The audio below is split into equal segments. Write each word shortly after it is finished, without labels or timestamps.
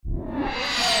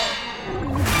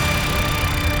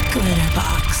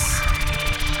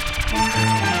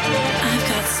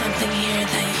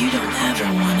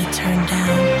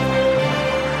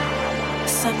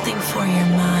for your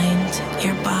mind,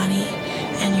 your body,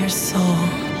 and your soul.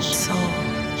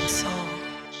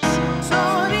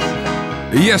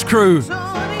 Yes, crew,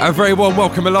 a very warm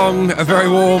welcome along, a very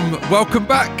warm welcome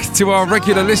back to our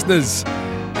regular listeners.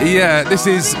 Yeah, this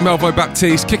is Melvo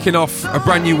Baptiste kicking off a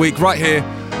brand new week right here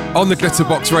on the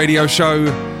Glitterbox Radio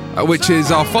Show, which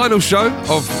is our final show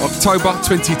of October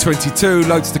 2022.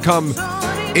 Loads to come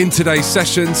in today's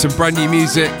session, some brand new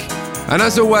music, and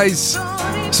as always,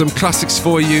 some classics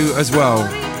for you as well.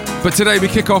 But today we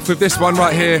kick off with this one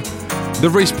right here, the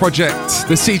Reese Project,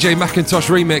 the CJ McIntosh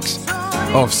remix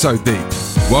of So Deep.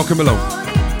 Welcome along.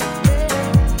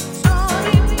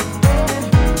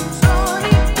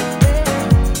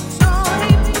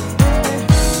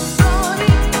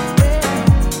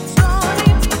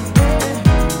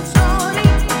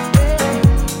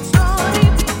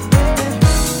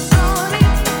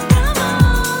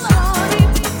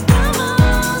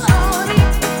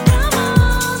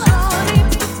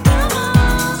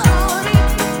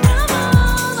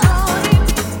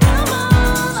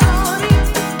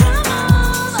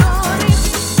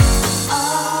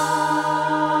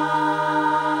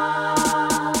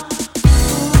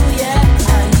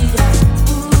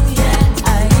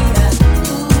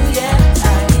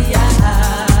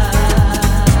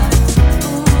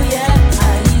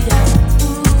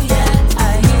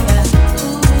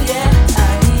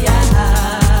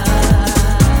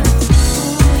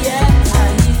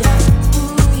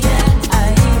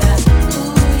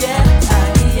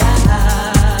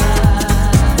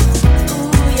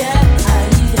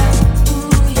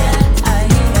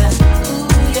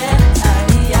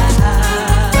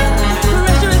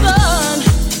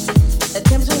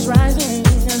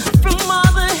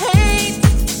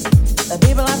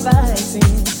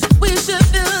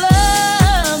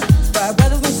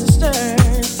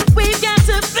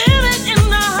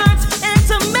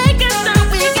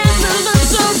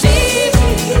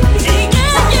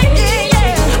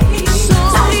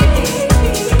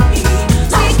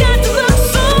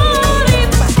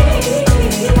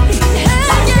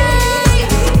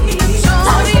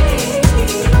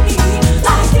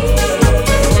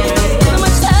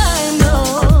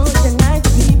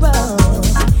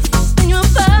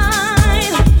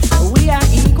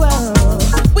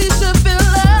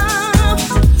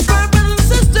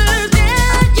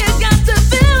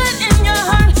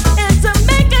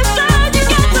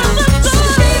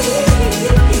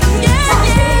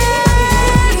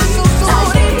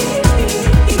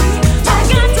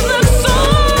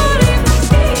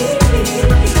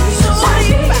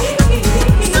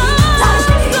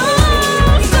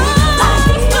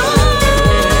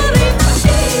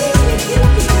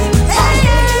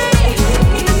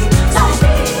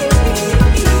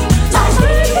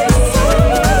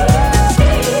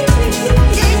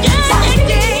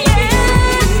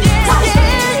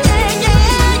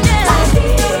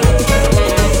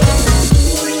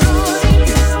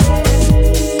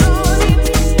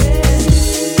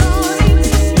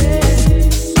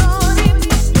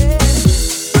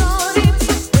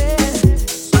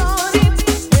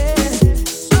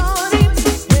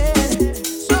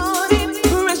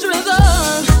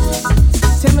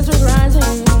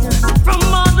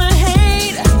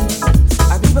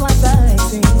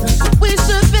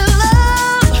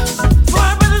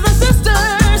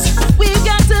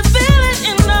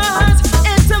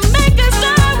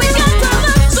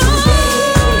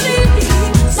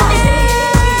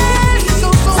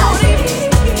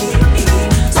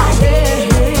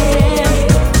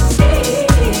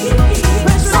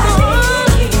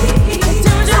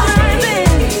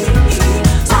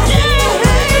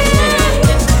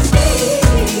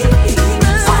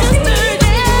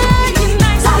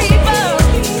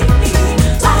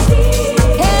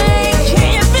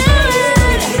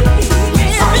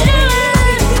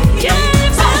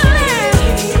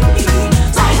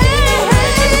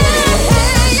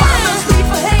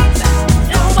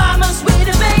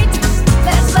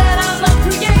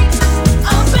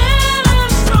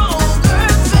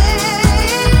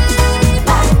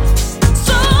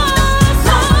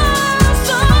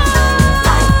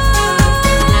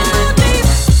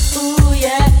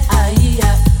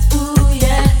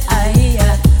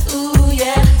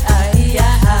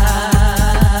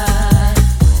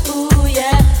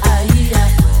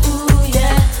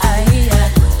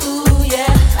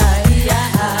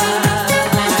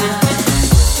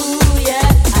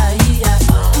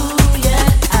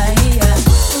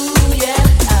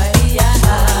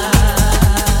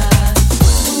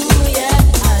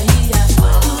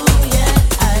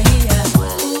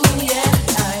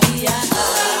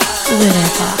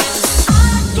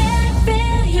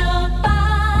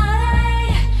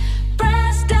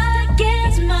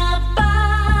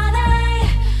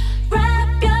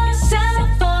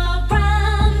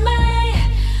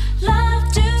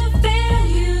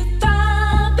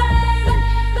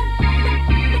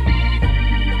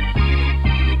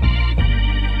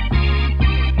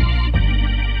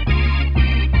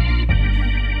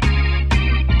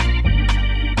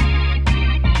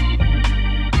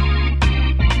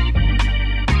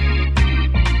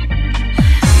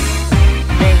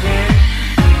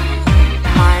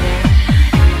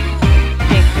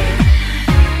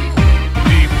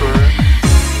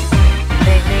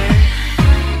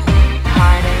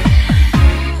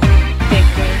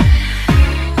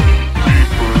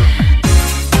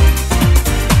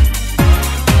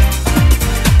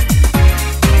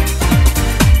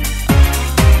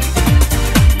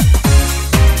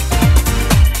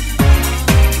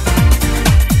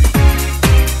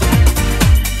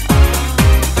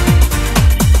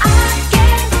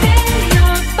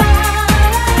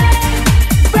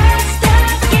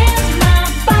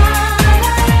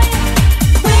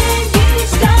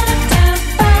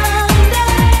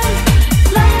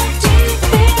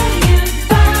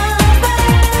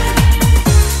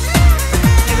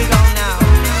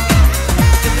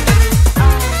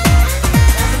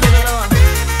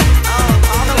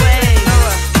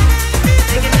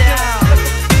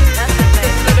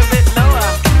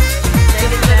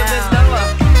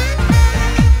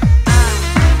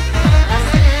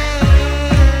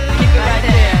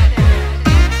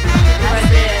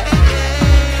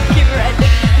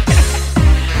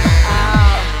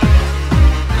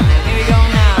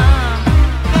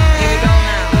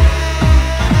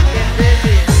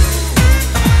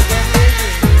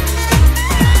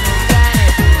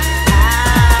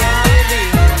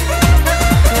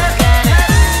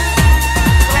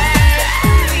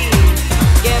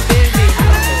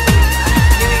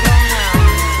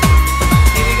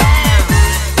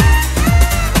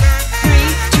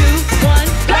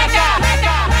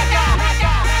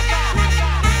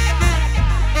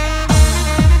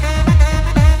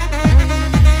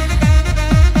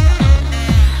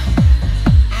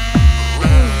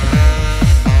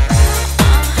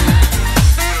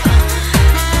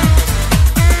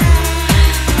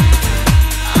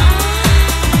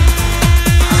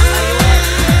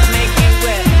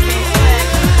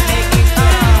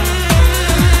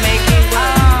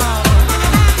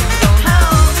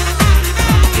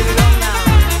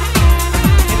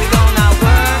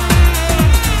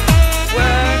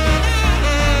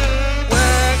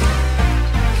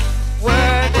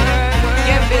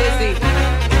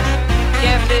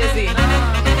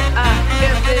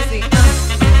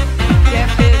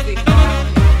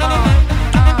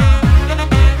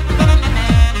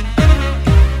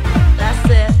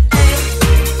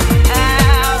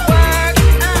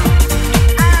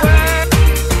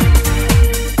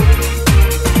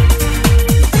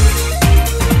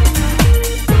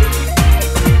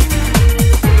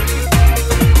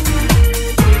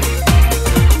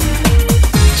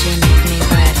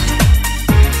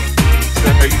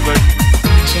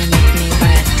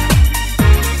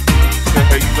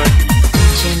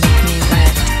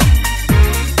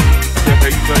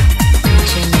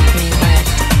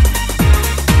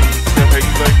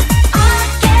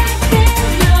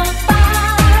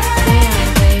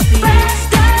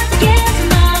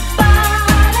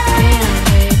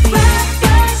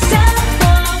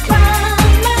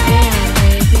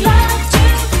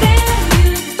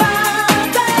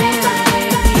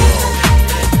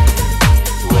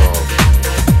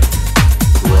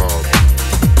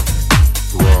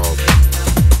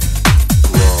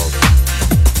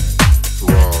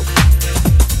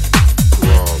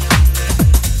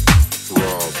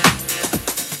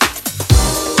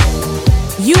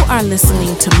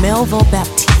 to Melville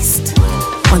Baptiste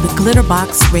on the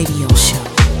Glitterbox Radio Show.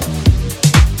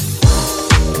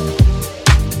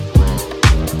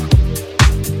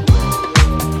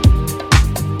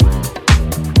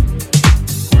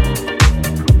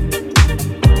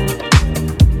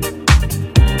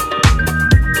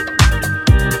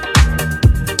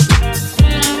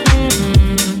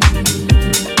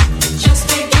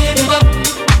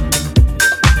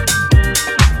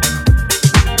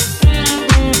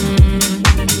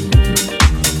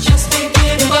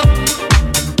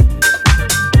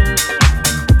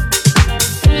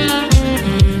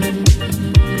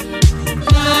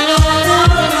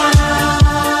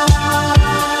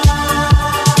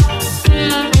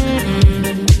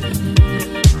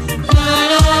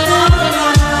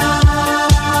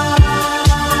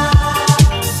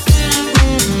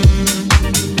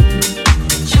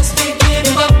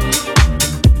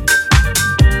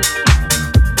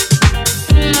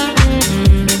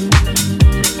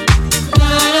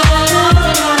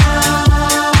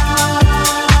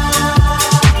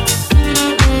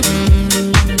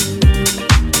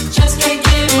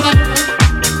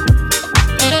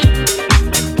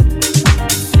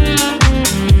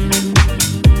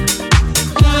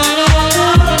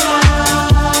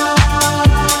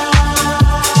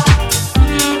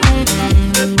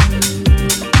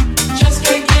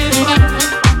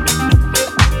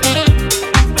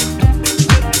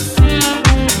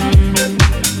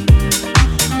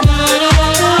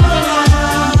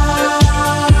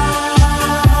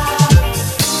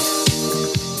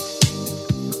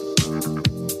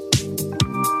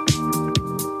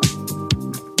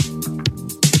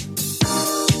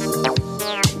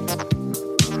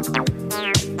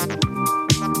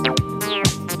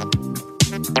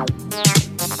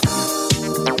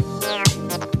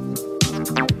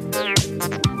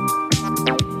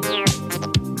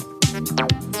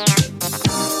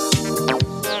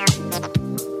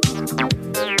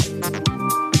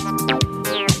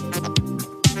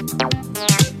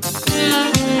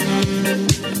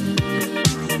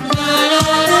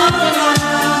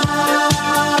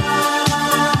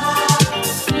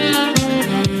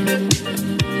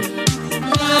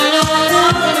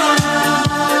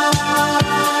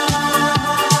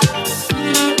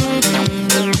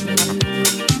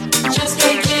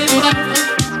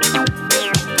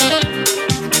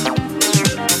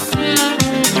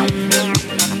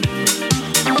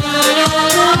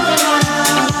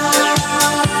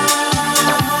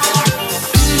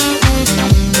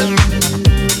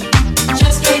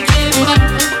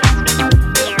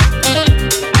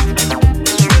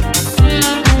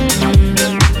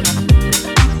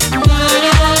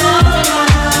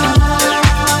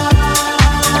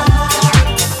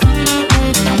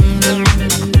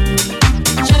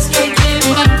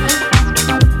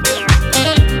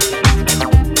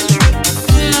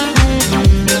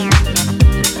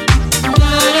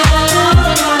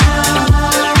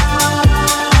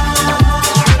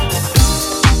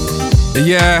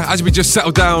 Yeah, as we just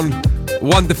settled down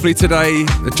wonderfully today,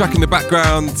 the track in the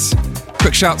background,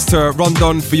 quick shouts to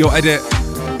Rondon for your edit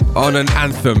on an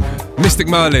anthem. Mystic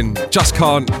Merlin, Just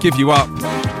Can't Give You Up.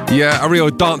 Yeah, a real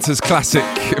dancers classic.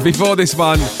 Before this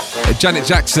one, Janet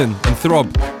Jackson and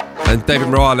Throb and David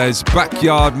Morales,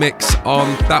 backyard mix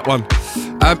on that one.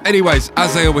 Anyways,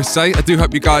 as I always say, I do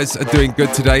hope you guys are doing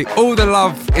good today. All the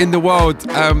love in the world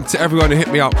to everyone who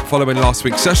hit me up following last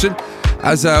week's session,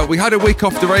 as we had a week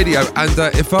off the radio and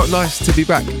it felt nice to be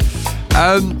back.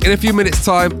 In a few minutes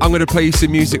time, I'm going to play you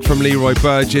some music from Leroy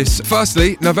Burgess.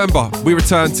 Firstly, November, we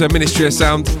return to Ministry of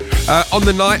Sound. On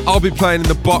the night, I'll be playing in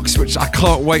the box, which I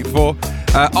can't wait for.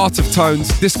 Art of Tones,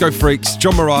 Disco Freaks,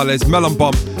 John Morales, Melon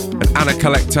Bomb and Anna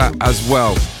Collector as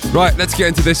well. Right, let's get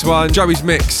into this one. Joey's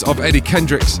mix of Eddie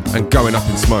Kendricks and Going Up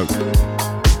in Smoke.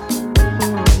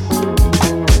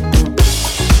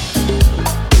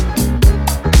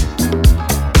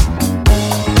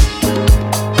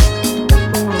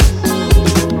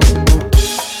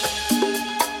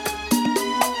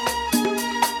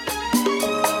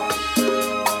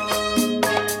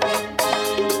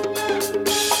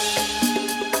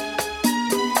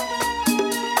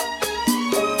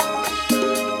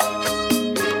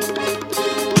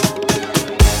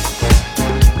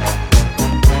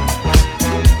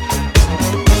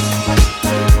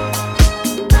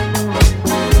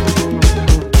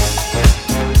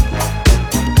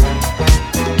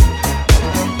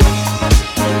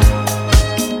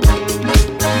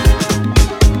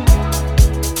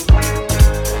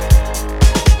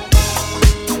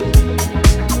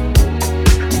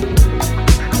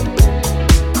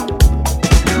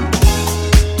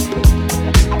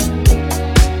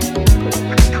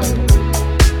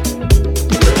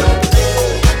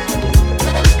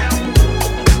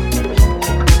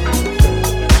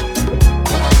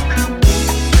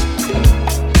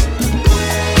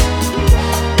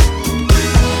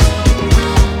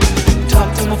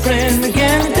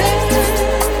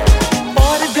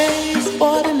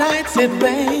 it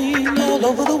rain all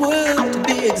over the world, to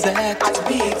be exact.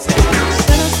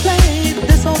 Sinners played,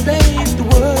 disobeyed the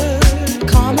word,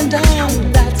 calming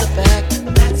down, that's a fact.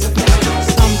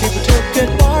 Some people took it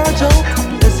for a joke,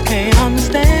 this can't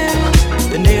understand.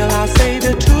 They nail our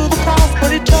Savior to the cross,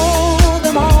 but he told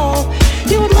them all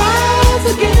he would rise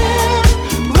again,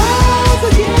 rise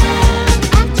again.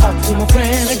 I talked to my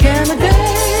friend again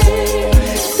today.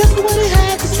 This is what he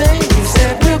had to say. He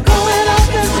said, we're going up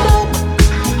in smoke,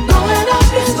 going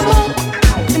up in smoke,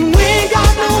 and we ain't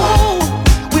got no hope.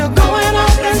 We're going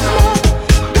up in smoke,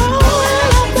 going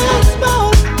up in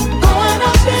smoke, going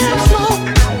up in smoke,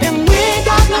 and we ain't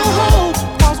got no hope,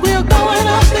 'cause we're going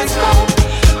up in smoke,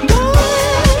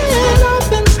 going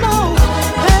up in smoke.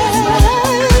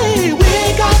 Hey, we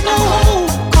ain't got no hope,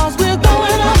 'cause we're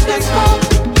going up in smoke.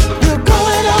 We're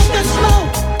going up in smoke,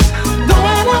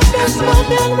 going up in smoke,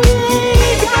 and we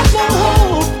ain't got no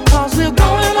hope, 'cause we're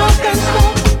going up in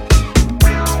smoke.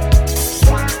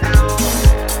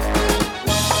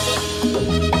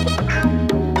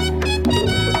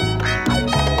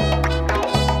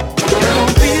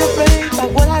 Don't be afraid by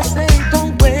what I say.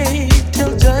 Don't wait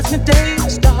till judgment day.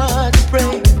 Start to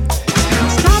pray.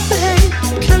 Stop the hate,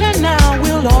 kill it now.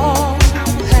 We'll all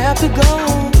have to go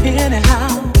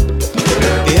anyhow.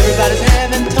 Everybody's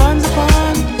having tons of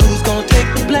fun. Who's gonna take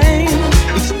the blame?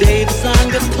 Each day the sun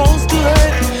gets close to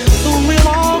earth. Soon we'll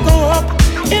all go up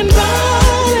in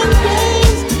violent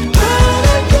flames.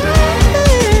 Violent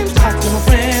flames. Talk to my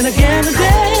friend again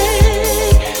today.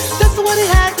 This is what he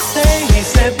had to say. He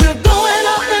said, we're going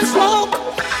up in smoke,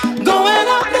 going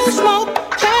up in smoke,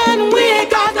 and we ain't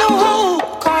got no hope,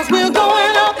 'cause we're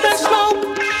going up in smoke,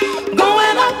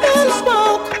 going up in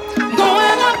smoke,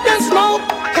 going up in smoke.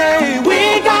 Hey, we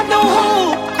ain't got no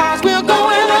hope, 'cause we're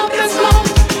going up in smoke.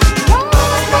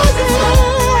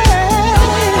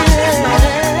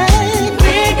 We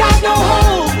ain't got no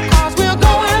hope, 'cause we're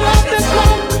going up in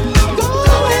smoke,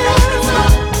 going up in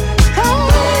smoke.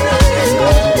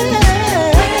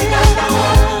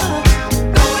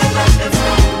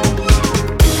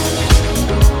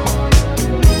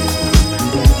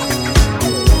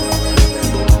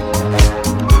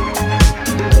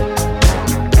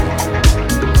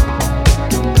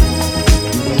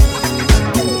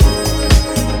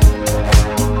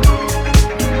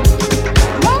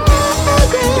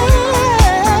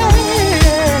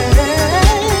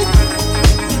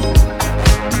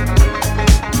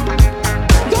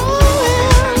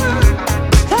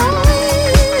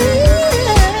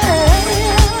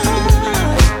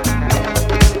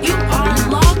 You are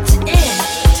locked in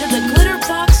to the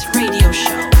Glitterbox Radio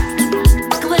Show.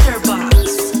 Glitterbox,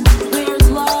 where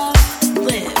love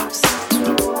lives.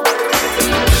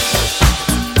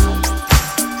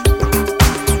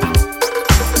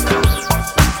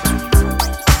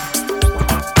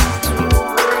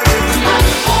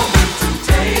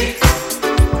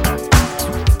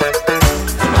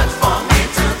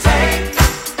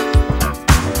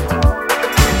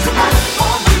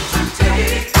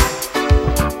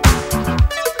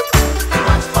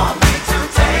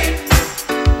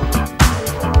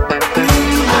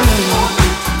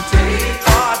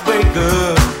 Heartbreaker,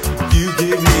 you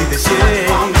give me the shade.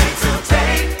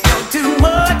 You're too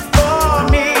much for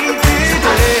me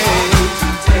today.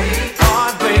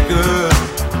 Heartbreaker,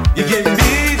 you give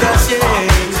me the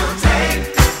shade.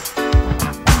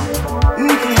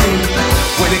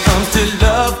 When it comes to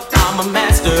love, I'm a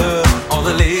master. All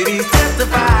the ladies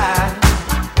testify.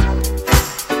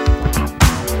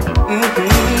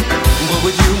 But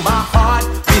with you, my heart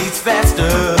beats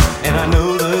faster, and I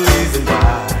know the reason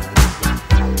why.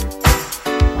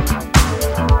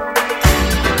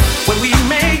 When we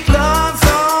make love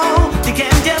so you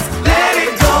can't just let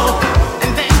it go,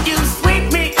 and then you sweep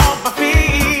me off my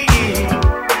feet.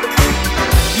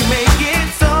 You make it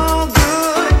so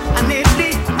good, I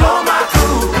nearly blow my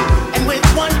cool. And with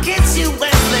one kiss you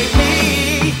enslave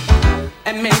me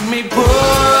and make me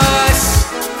push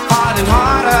hard and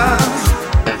harder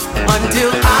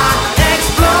until I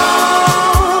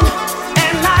explode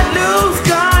and I lose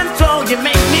control. You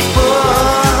make me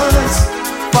push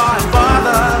far and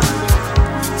farther.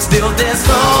 Still there's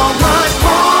so much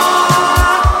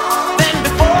more than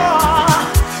before,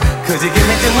 'cause you give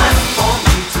me too much for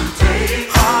me to take.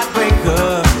 Heartbreaker,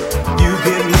 you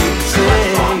give me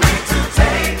shade.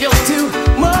 You're too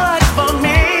much for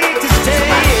me to take.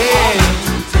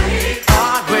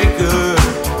 Heartbreaker,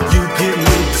 you give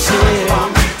me shade.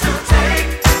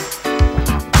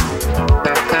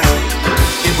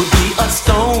 It would be a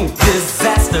stone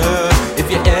disaster if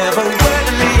you ever were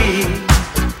to leave.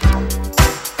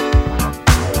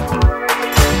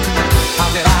 How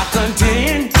did I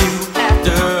continue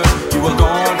after you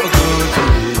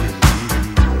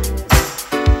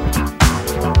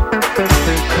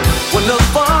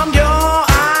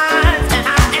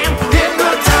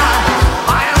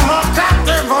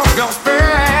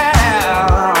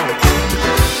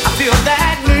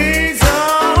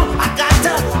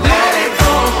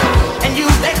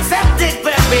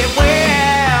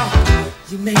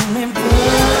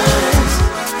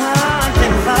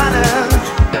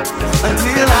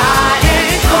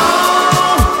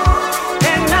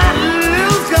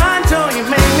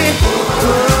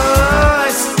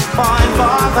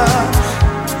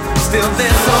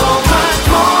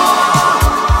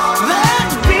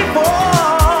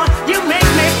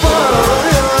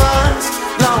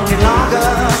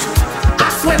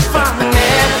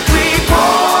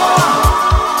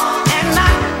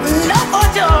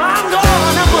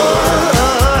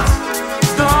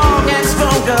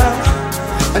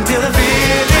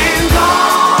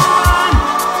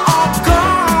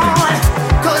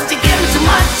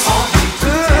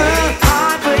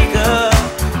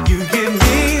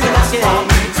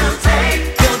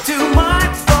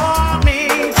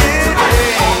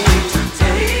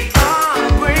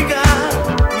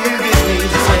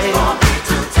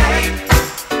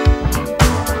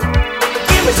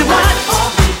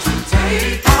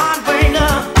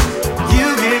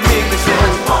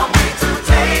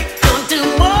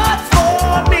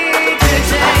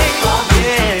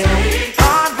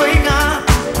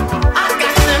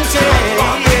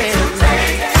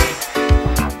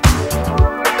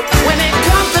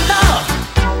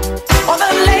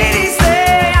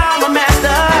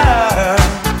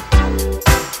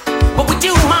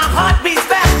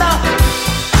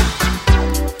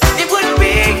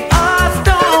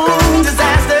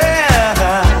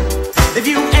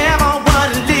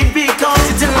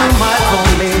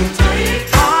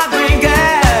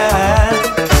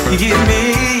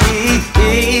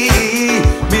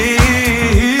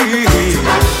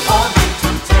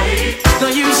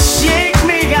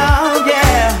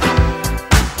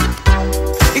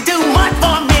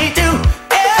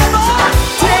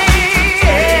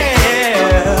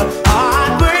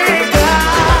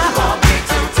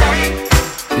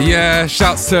Yeah,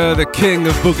 shouts to the king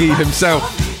of boogie himself,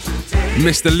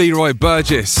 Mr. Leroy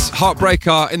Burgess.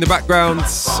 Heartbreaker in the background,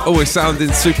 always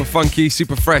sounding super funky,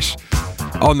 super fresh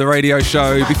on the radio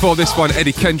show. Before this one,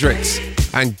 Eddie Kendricks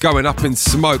and Going Up in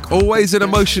Smoke. Always an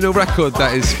emotional record,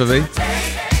 that is, for me.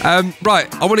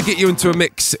 Right, I want to get you into a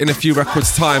mix in a few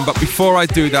records' time, but before I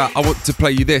do that, I want to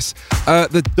play you this.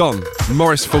 The Don,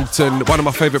 Maurice Fulton, one of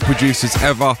my favourite producers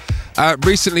ever.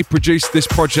 Recently produced this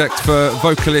project for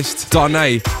vocalist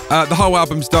Darnay. The whole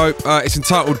album's dope. It's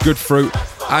entitled Good Fruit,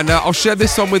 and I'll share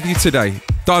this song with you today.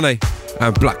 Darnay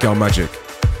and Black Girl Magic.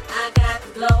 I got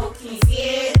the glow, can you see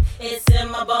it? It's in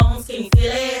my bones, can you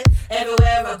feel it?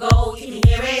 Everywhere I go, you can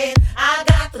hear it. I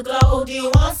got the glow, do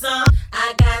you want some?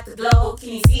 I got the glow, can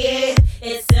you see it?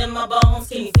 It's in my bones,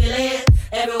 can you feel it?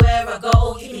 Everywhere I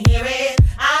go, you can hear it.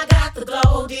 I got the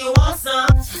glow, do you want some?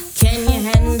 Can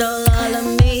you handle all of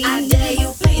me? I dare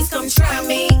you, please come try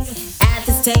me. At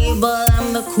this table,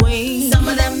 I'm the queen. Some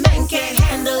of them men can't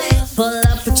handle it. Pull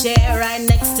up a chair right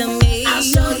next to me. I'll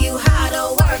show you how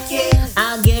to work it.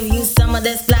 I'll give you some of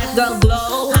this black girl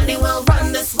glow. Honey, we'll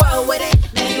run this world with it.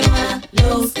 Make you wanna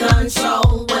lose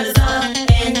control. What is up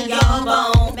in your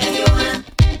bone? Make you wanna.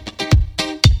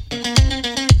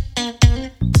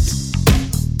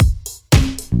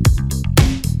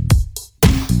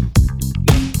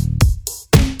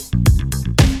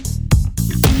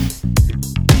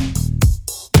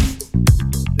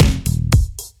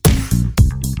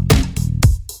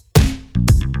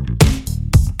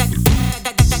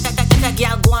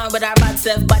 Y'all go on with our bad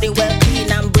self, body well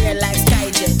clean and brain like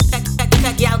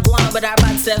Skyjet. Y'all go on with our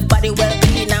bad self, body well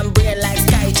clean and brain like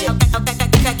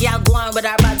Skyjet. Y'all go on with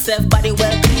our bad self, body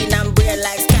well clean and brain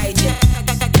like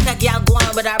Skyjet. Y'all go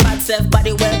on with our bad self,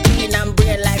 body well clean and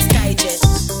brain like Skyjet.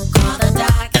 Call the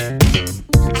doc,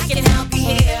 I can help you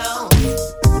heal,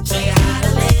 show you how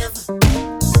to live.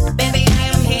 Baby,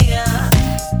 I am here,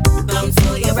 come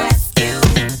to your rescue.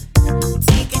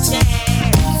 Take a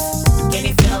chance, can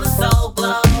you feel the soul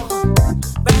glow?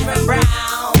 Brown,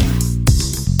 brown.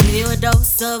 Give you a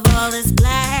dose of all this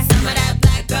black, some of that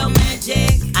black girl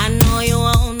magic. I know you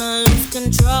wanna lose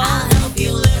control. I'll help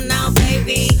you live now,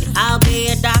 baby. I'll be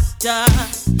a doctor.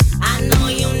 I know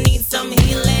you need some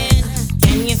healing.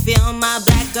 Can you feel my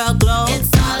black girl glow? It's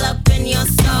all up in your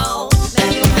soul.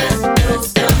 Baby, you wanna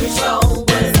lose control.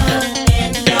 What's up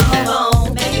in your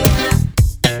bone? Baby, you wanna.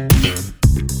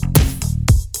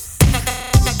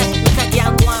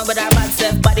 Y'all go on with our bad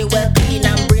self, body well clean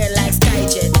and brain like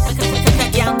Skyjet.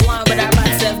 Y'all go on with our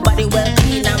bad self, body well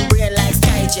clean and brain like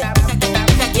Skyjet.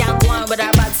 Y'all go on with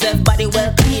our bad self, body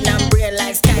well clean and brain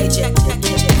like Skyjet.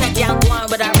 Y'all go on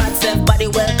with our bad self, body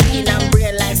well clean and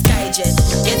brain like Skyjet.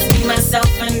 It's me, myself,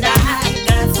 and I.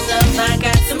 Got some love, I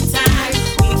got some time.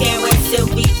 We can't wait till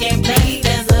we can't play.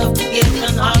 There's love to give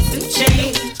and hearts to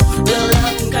change. Real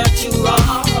love can cut you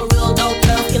raw. A real dope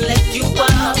love can lift you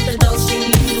up. The dose you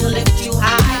need to lift you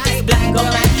high. Black girl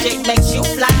magic makes you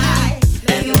fly.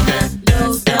 Make you wanna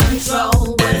lose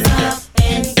control. What's up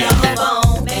in your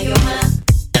bone? Make you wanna.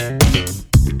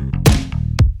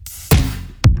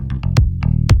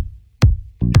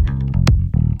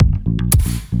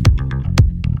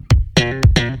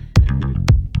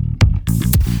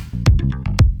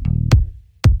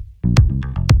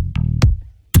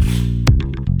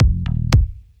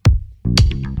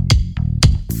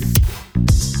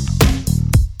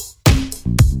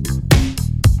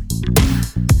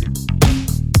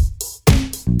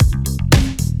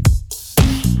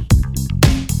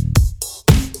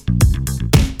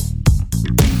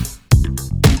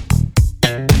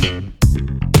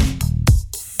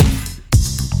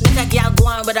 Y'all go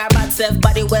on with our bad self,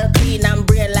 body well clean and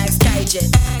brain like Skyjet.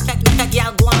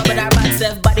 Y'all go on with our bad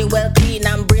self, body well clean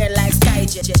and brain like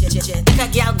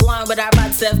Skyjet. Y'all go on with our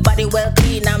bad self, body well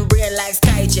clean and brain like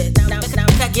Skyjet.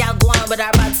 Y'all go on with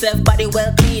our bad self, body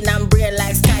well clean and brain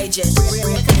like Skyjet.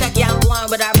 Y'all go on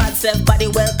with our bad self, body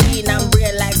well clean and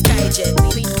brain like Skyjet.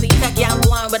 Y'all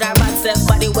go on with our bad self,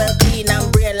 body well clean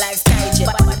and brain like Skyjet.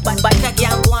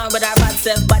 Y'all go on with our bad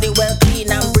self, body well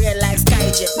clean and brain like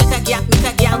Skyjet.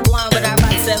 Y'all go on with our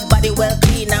bad self, body well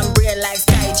clean and brain like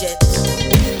Skyjet.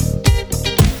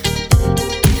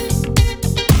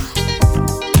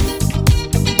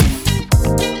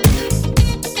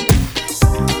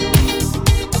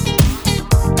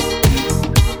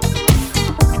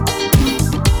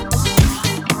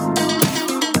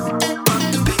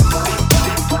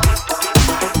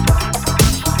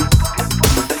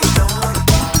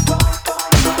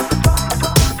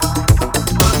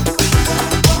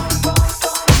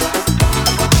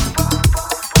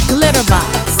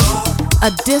 A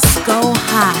disco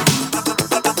high.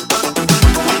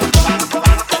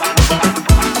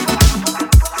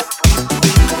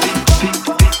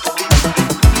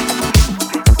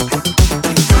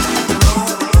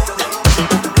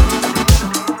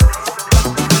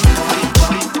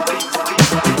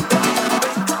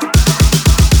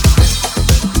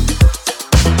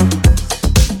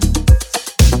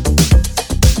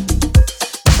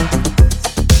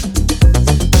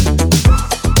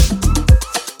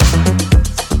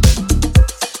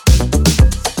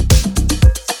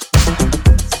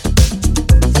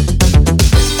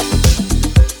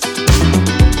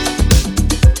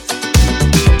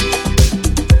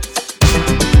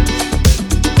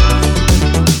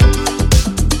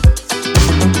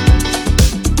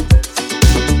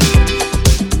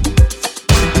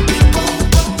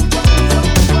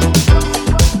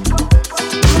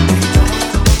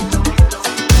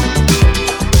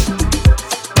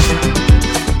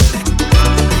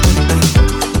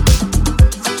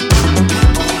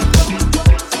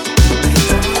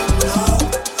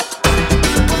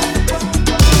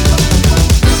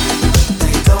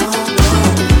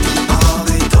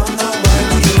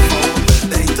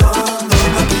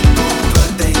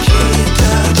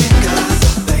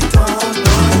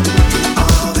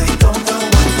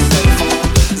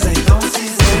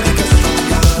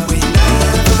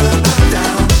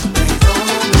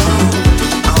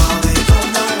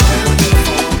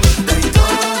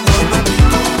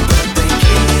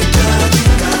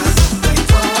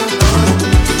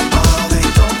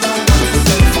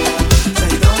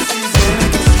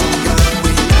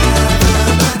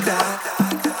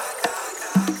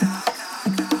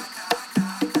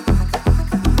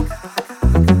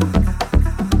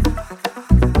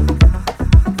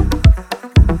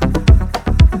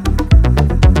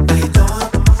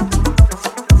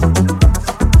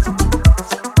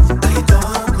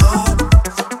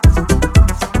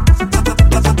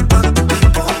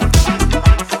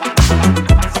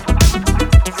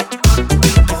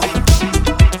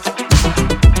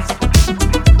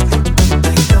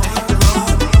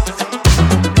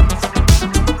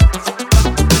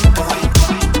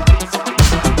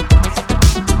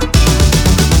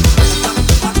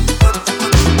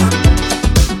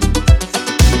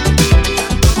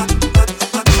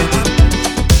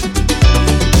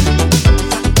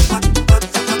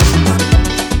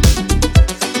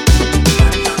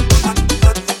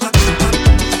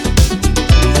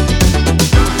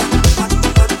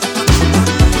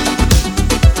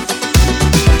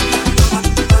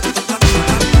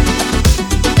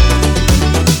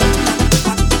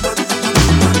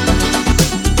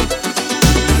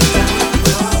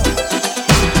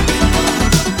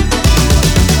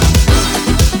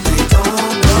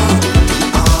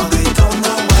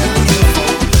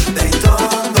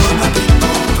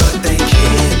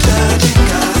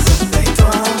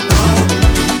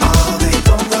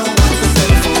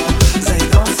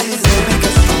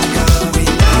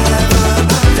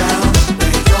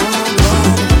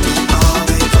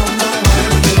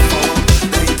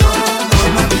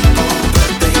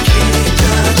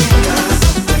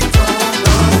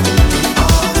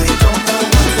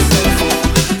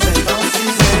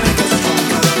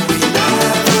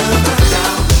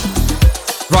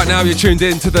 Right now you're tuned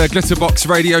in to the Glitterbox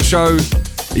radio show.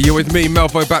 You're with me,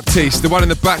 Melvo Baptiste, the one in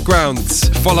the background.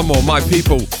 Follow more, my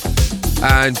people.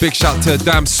 And big shout to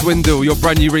Damn Swindle, your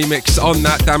brand new remix on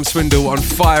that. Damn Swindle on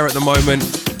fire at the moment.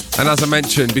 And as I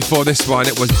mentioned before this one,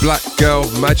 it was Black Girl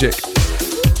Magic.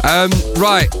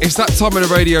 Right, it's that time of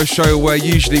the radio show where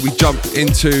usually we jump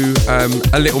into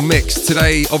a little mix.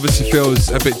 Today obviously feels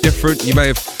a bit different. You may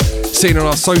have seen on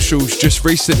our socials just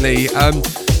recently.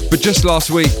 But just last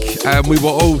week, we were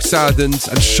all saddened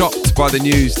and shocked by the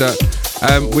news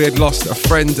that we had lost a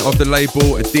friend of the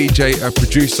label, a DJ, a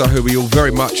producer who we all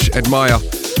very much admire.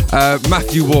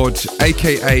 Matthew Ward,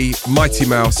 aka Mighty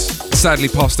Mouse, sadly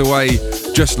passed away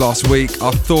just last week.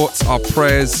 Our thoughts, our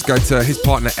prayers go to his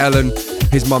partner Ellen,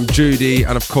 his mum Judy,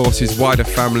 and of course his wider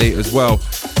family as well.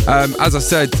 As I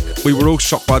said, we were all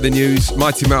shocked by the news.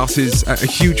 Mighty Mouse is a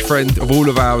huge friend of all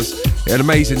of ours, an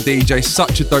amazing DJ,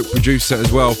 such a dope producer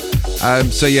as well.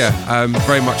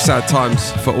 Very much sad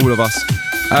times for all of us.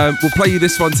 We'll play you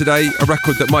this one today, a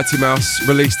record that Mighty Mouse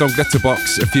released on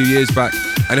Glitterbox a few years back.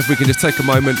 And if we can just take a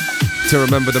moment to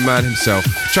remember the man himself.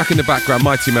 Track in the background,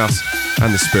 Mighty Mouse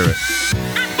and The Spirit.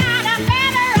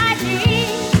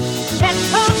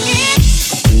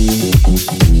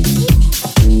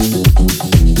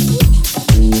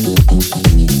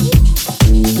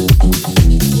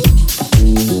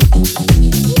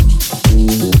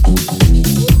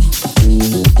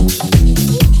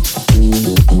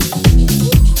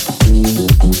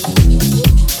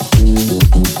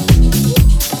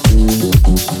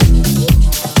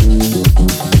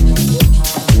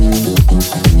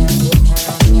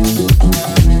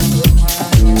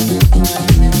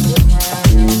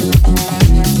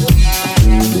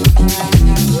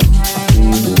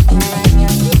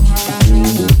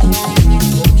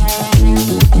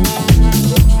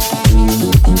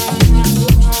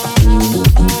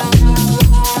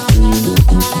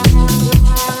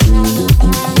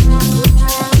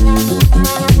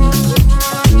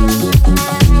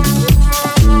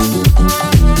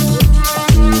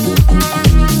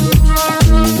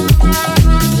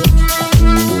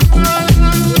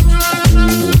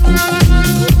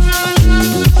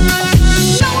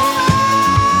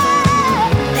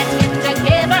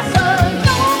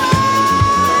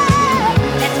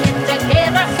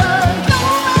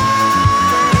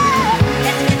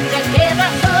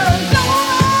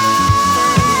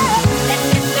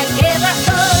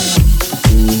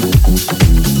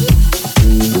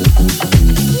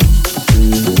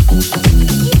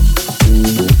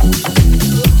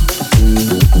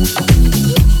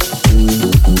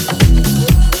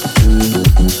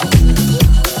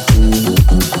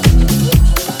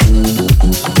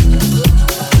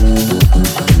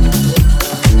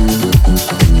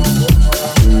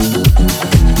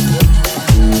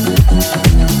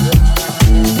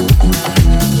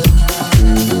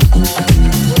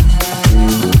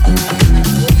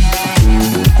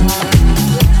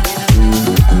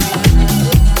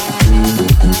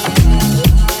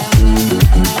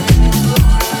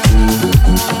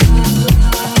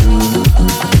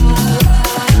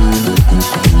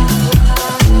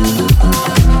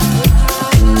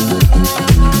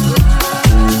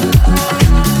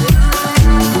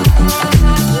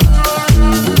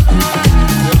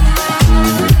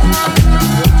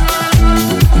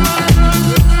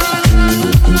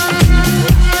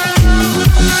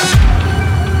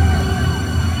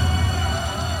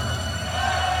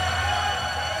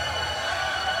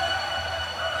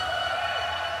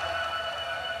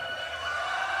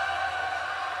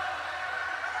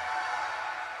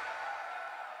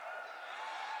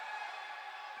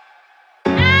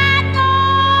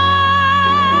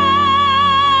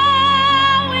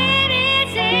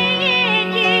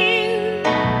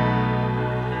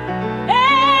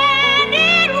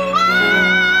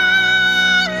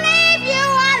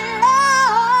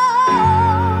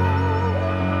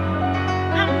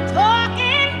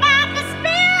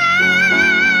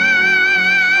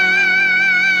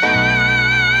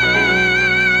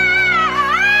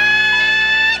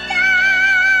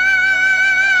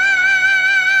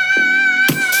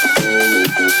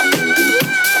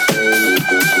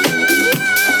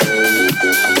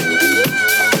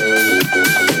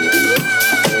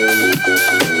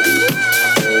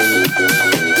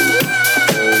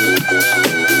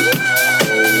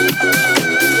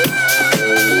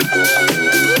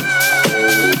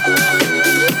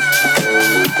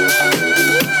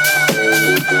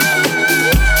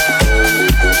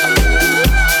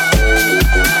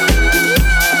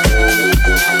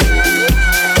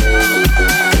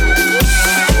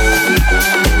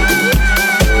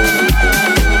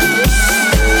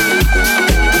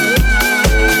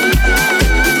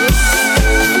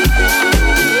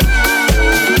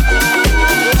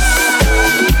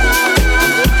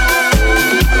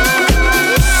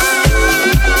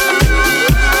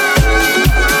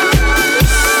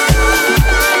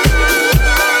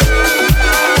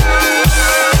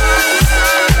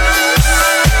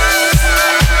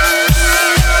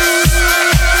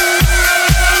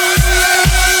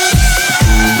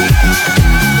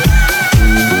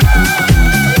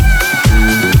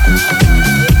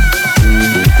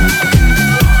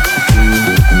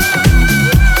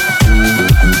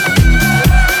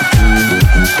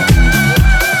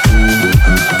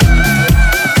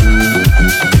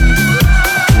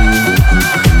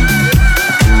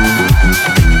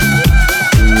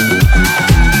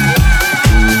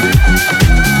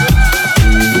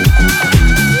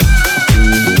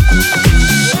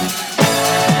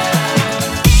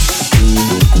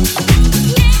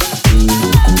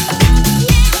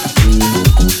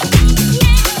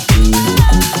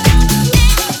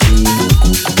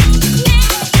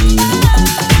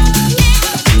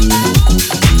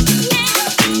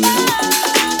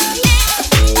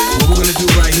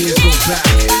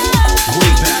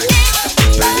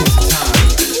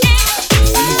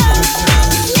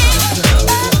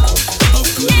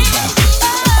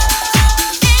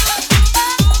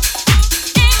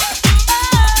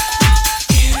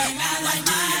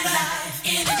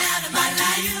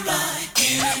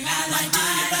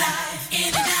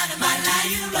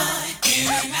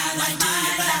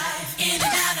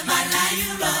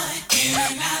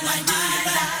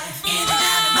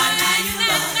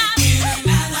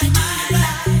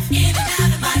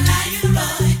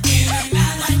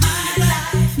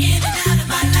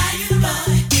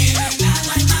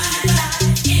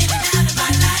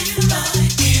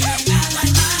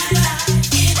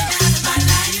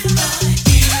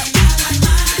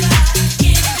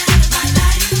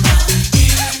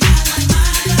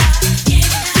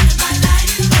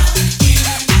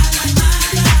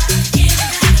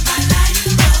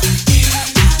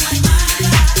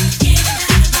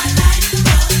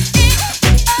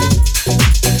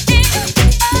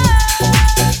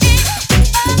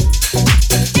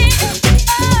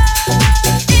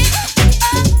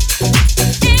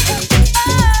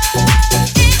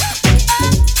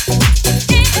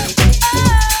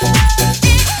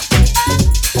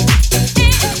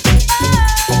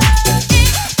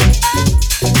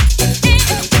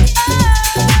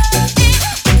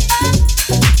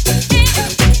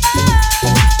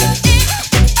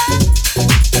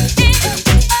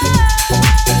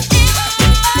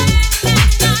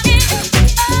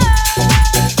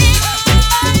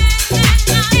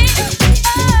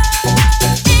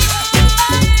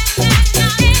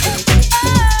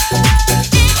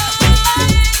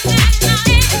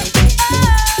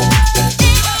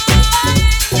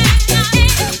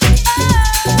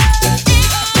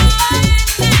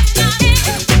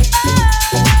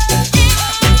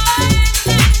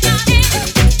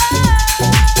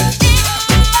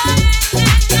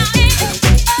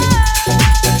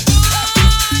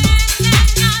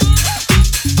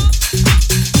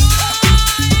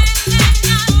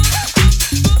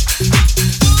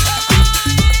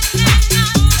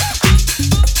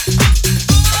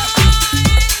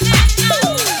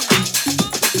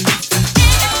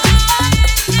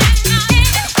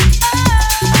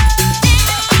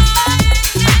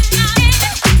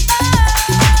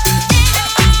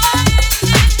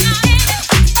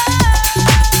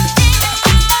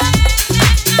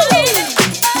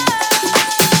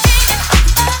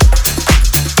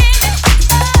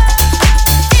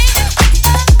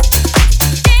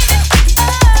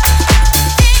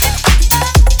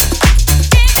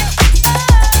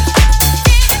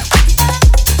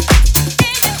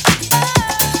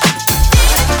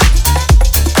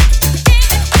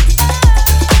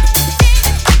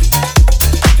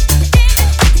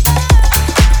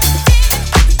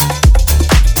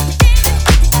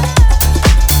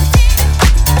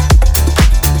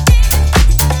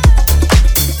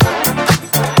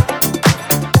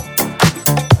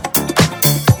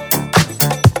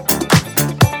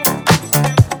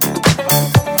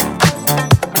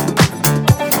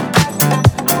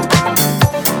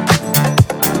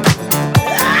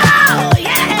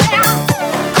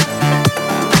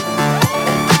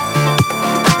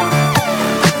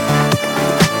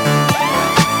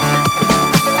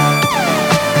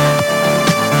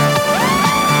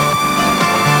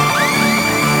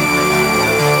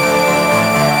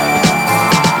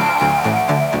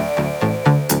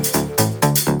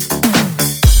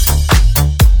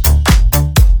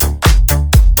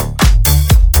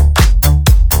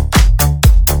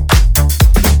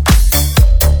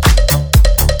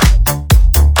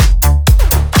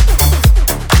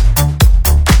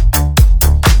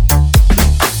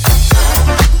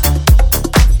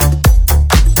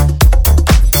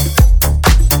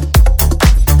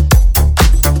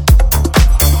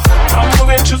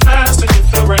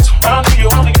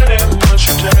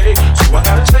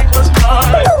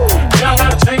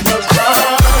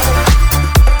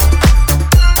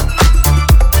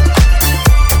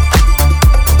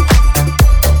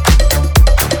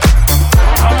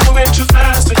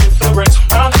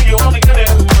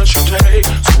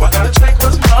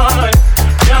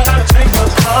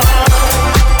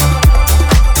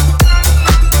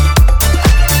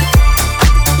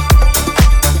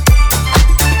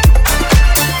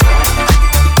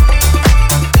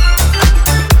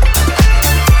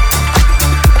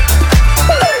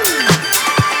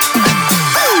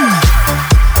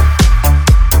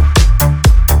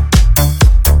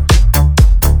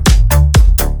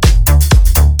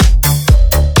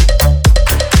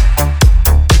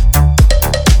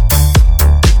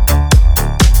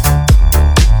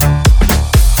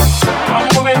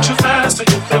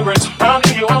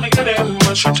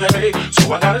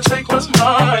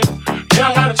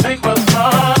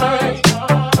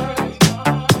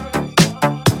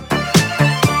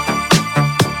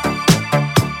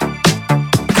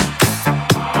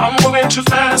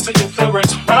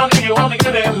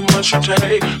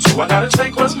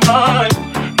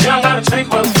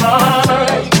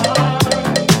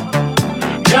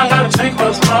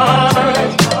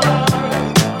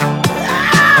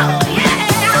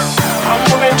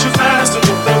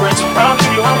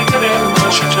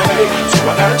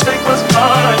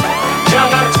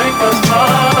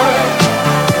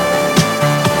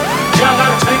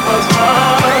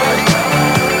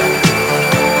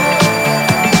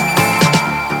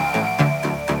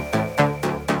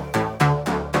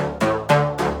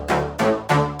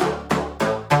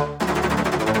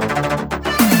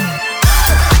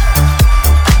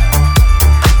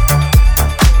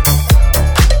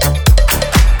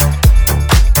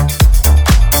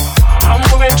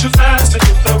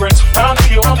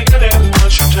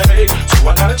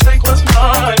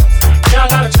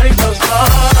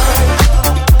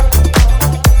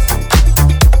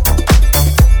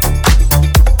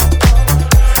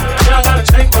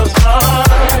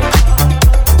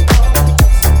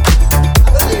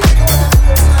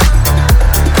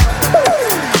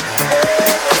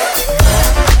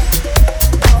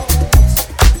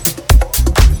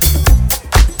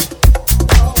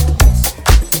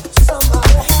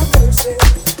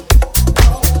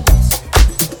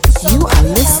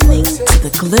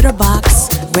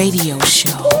 Glitterbox Radio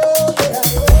Show.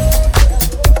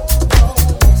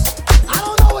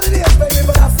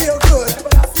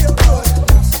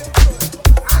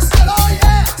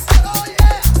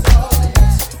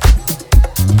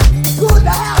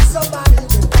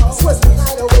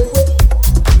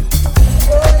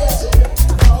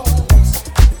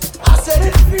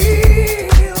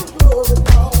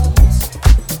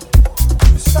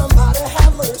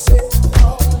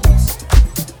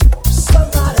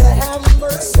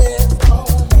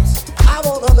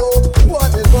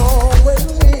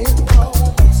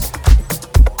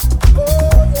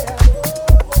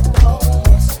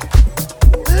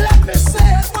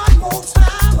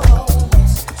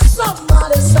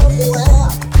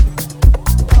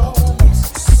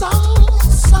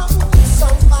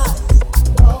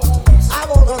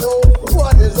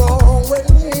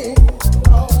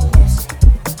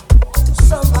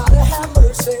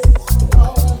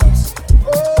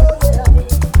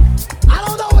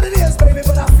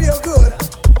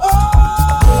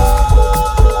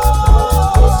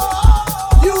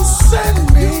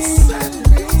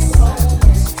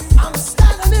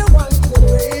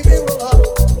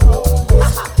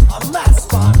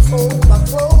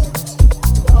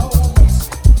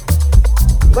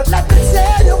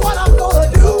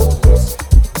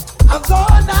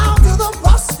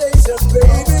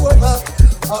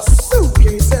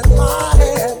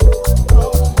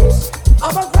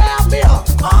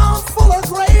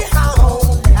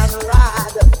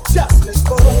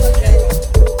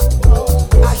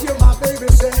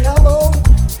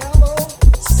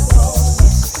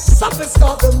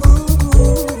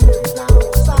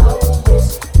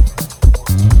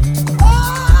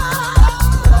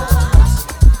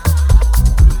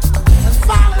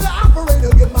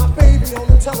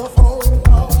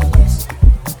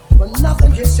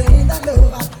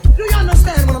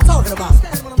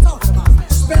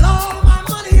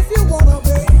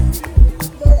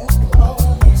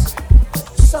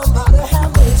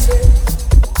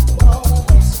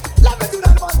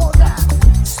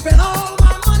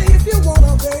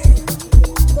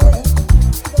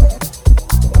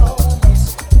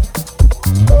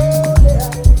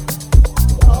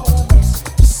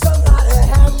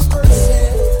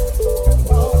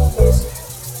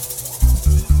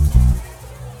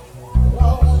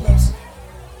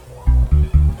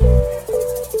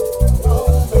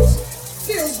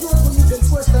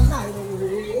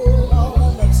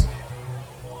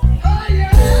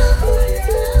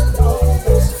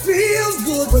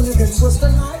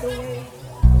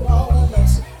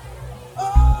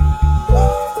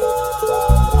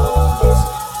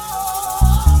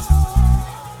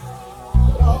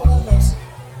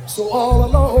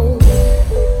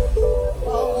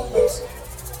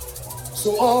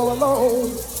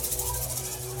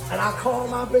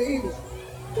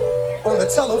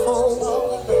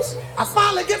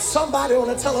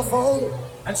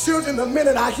 And children, the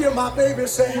minute I hear my baby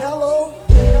say hello,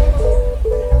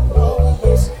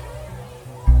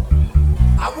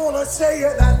 I wanna say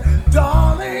it that,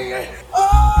 darling,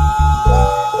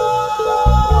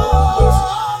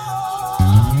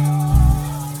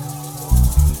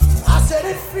 I said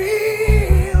it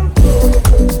feels good.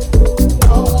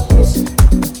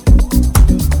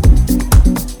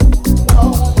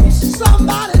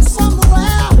 Somebody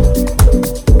somewhere.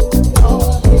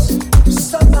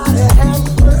 Somebody have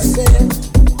mercy.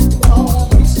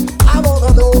 I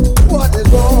wanna know what is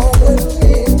wrong with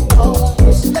me.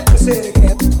 Let me say it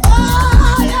again. Oh,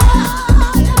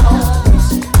 yeah, yeah.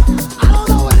 I don't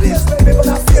know what it is, baby, but I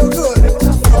feel good.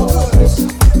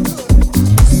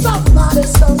 Somebody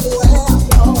somewhere.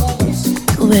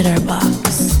 Glitterbox.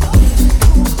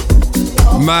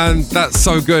 Man, that's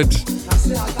so good.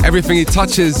 Everything he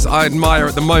touches, I admire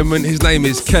at the moment. His name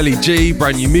is Kelly G,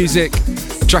 brand new music.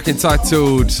 Track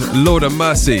entitled Lord of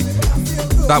Mercy.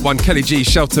 That one, Kelly G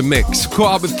Shelter Mix.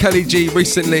 Caught up with Kelly G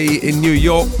recently in New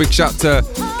York. Big shout to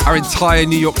our entire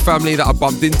New York family that I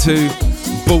bumped into.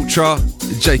 Bultra,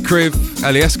 Jay Kriv,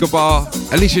 Ellie Escobar,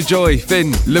 Alicia Joy,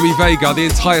 Finn, Louis Vega, the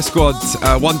entire squad.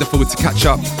 Wonderful to catch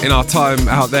up in our time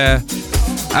out there.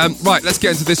 Right, let's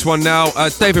get into this one now.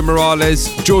 David Morales,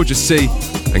 Georgia C,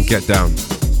 and Get Down.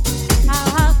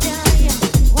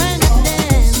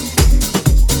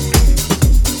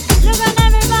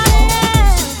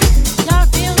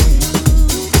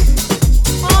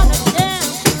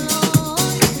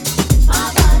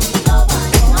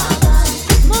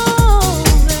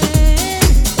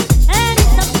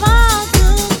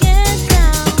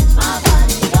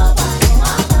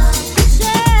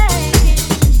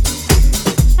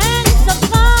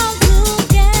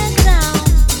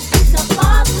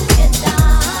 Get down.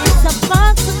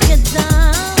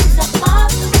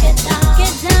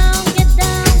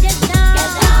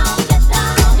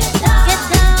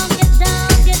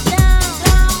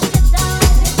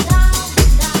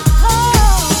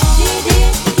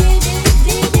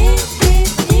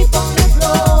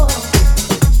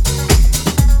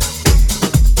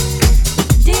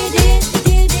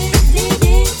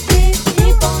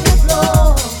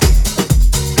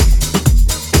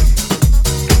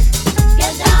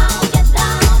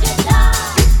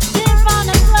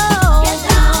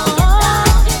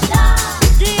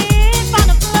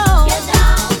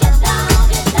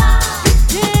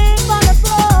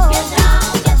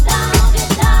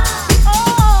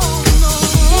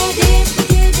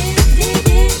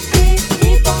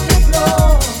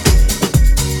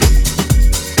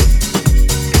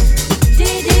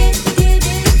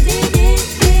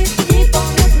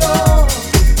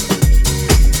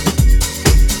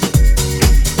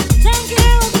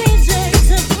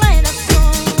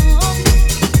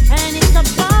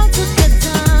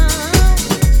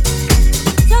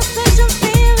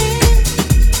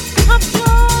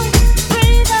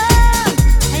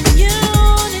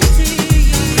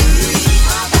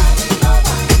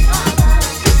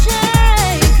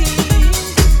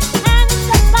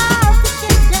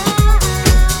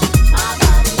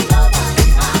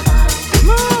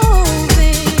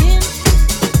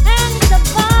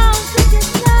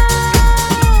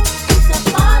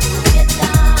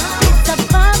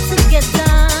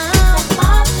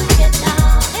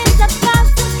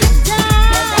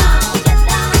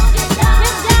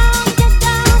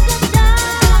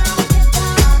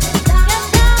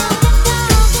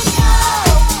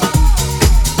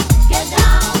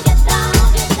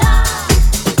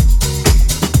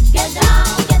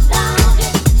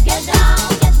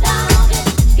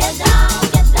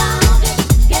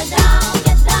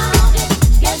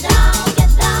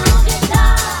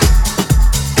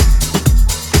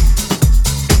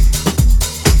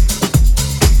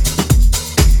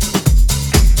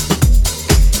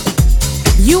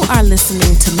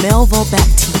 listening to Melvo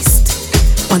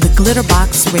Baptiste on the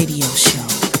Glitterbox Radio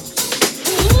Show.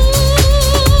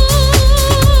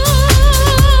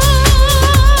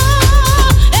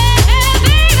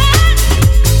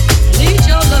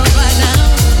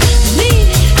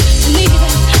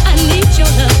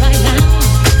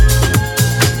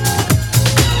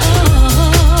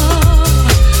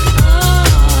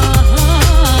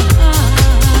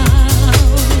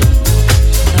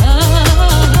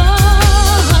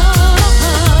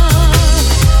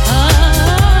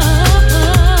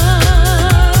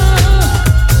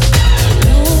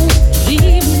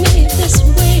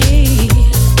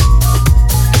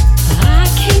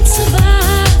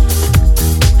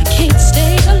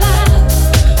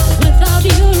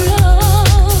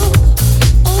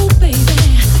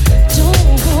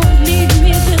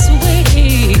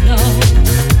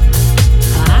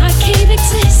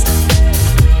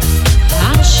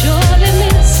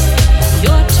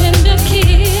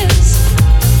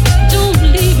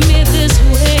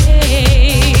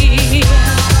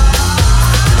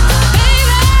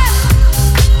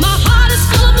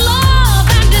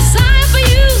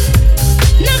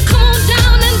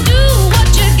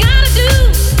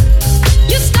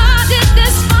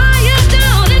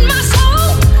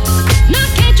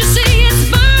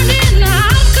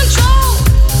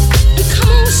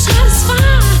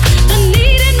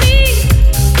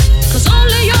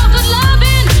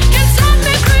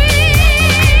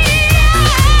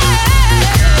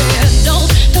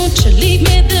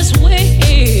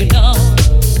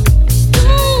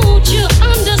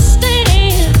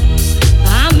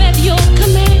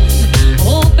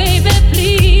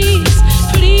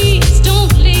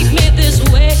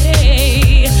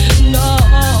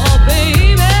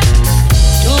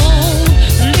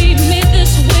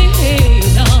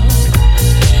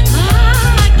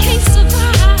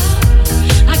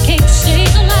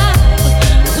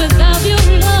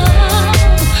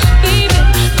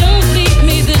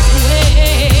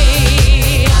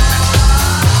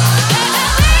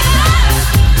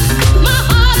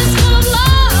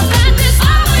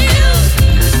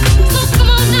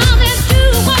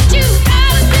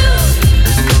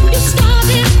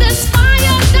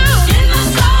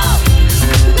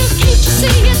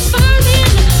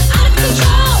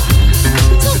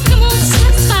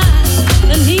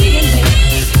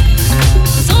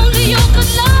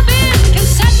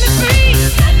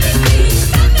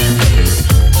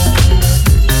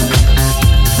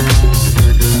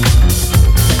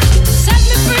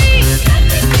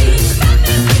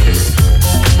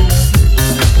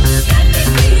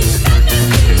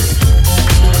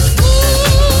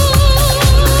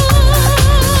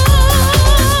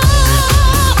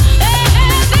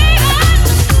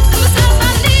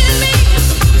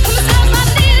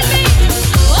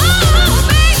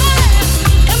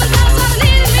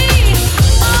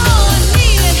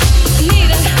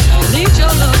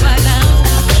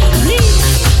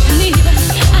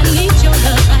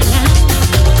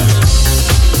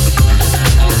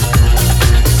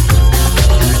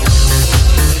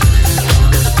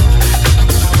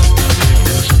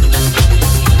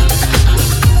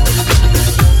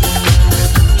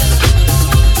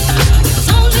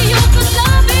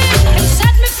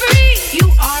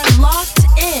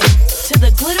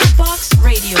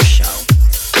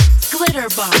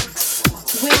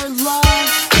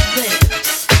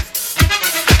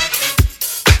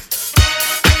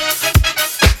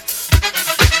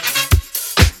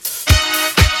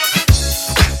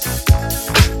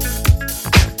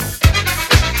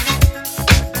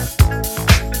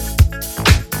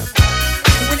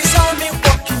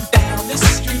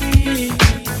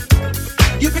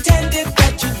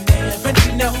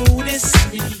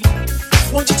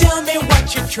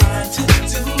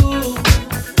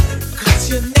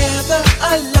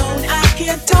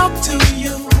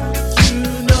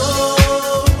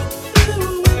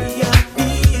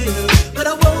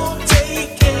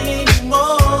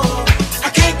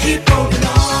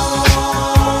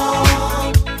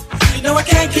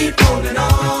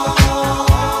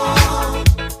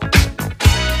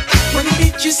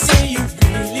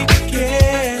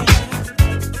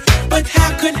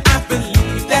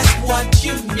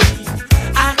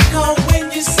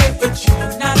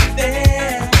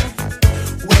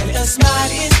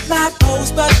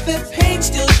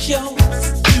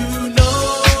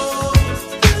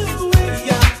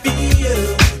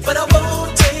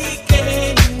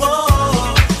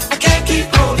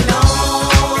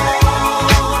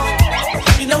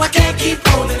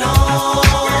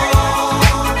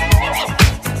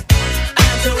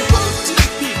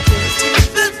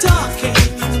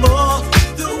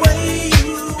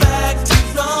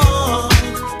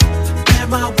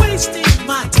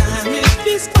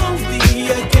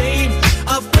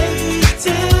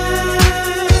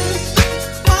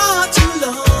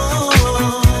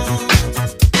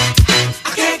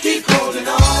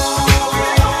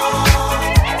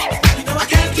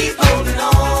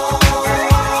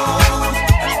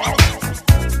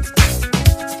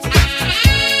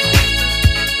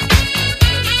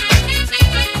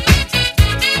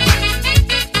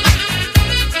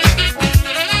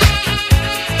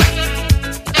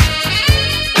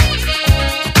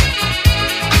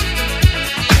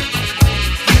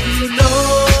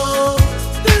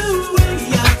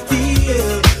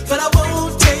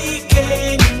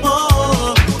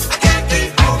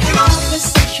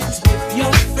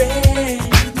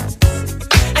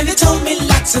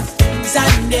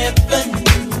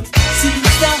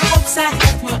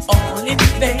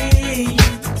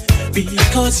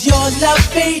 'Cause your love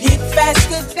faded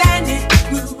faster than it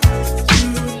grew. You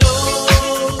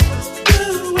know the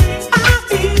way I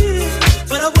feel,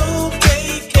 but I won't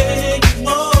take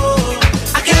anymore.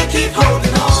 I can't keep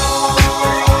holding on.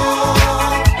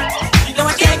 You know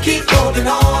I can't keep holding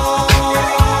on.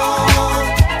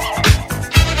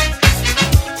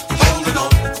 Holding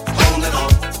on, holding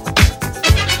on.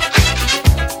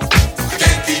 I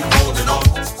can't keep holding on.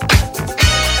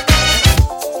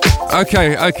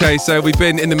 Okay, so we've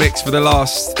been in the mix for the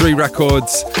last 3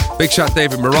 records. Big shout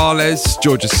David Morales,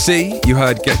 Georgia C, you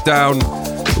heard Get Down.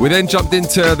 We then jumped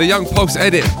into the Young Pulse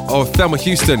edit of Thelma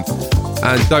Houston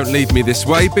and Don't Leave Me This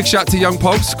Way. Big shout to Young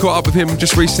Pulse, caught up with him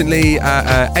just recently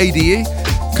at ADE.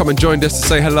 Come and joined us to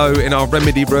say hello in our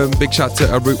Remedy room. Big shout to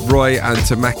Arut Roy and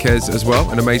to Makez as well.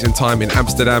 An amazing time in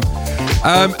Amsterdam.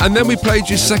 And then we played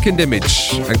your Second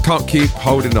Image and Can't Keep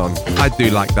Holding On. I do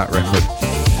like that record.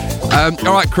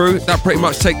 All right, crew, that pretty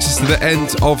much takes us to the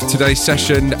end of today's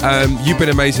session. You've been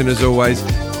amazing as always.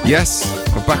 Yes,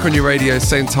 I'm back on your radio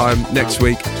same time next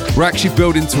week. We're actually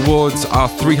building towards our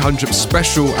 300th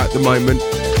special at the moment.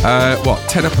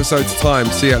 10 episodes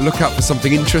time. So yeah, look out for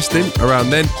something interesting around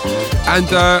then. And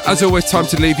as always, time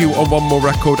to leave you on one more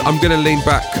record. I'm going to lean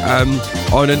back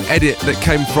on an edit that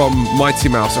came from Mighty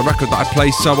Mouse, a record that I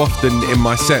play so often in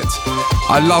my sets.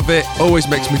 I love it, always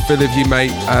makes me feel of you,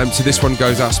 mate. So this one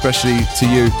goes out especially to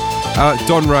you.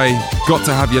 Don Ray, Got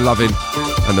to Have Your Lovin',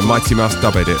 and the Mighty Mouse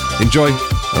dub edit. Enjoy, and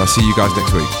I'll see you guys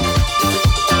next week.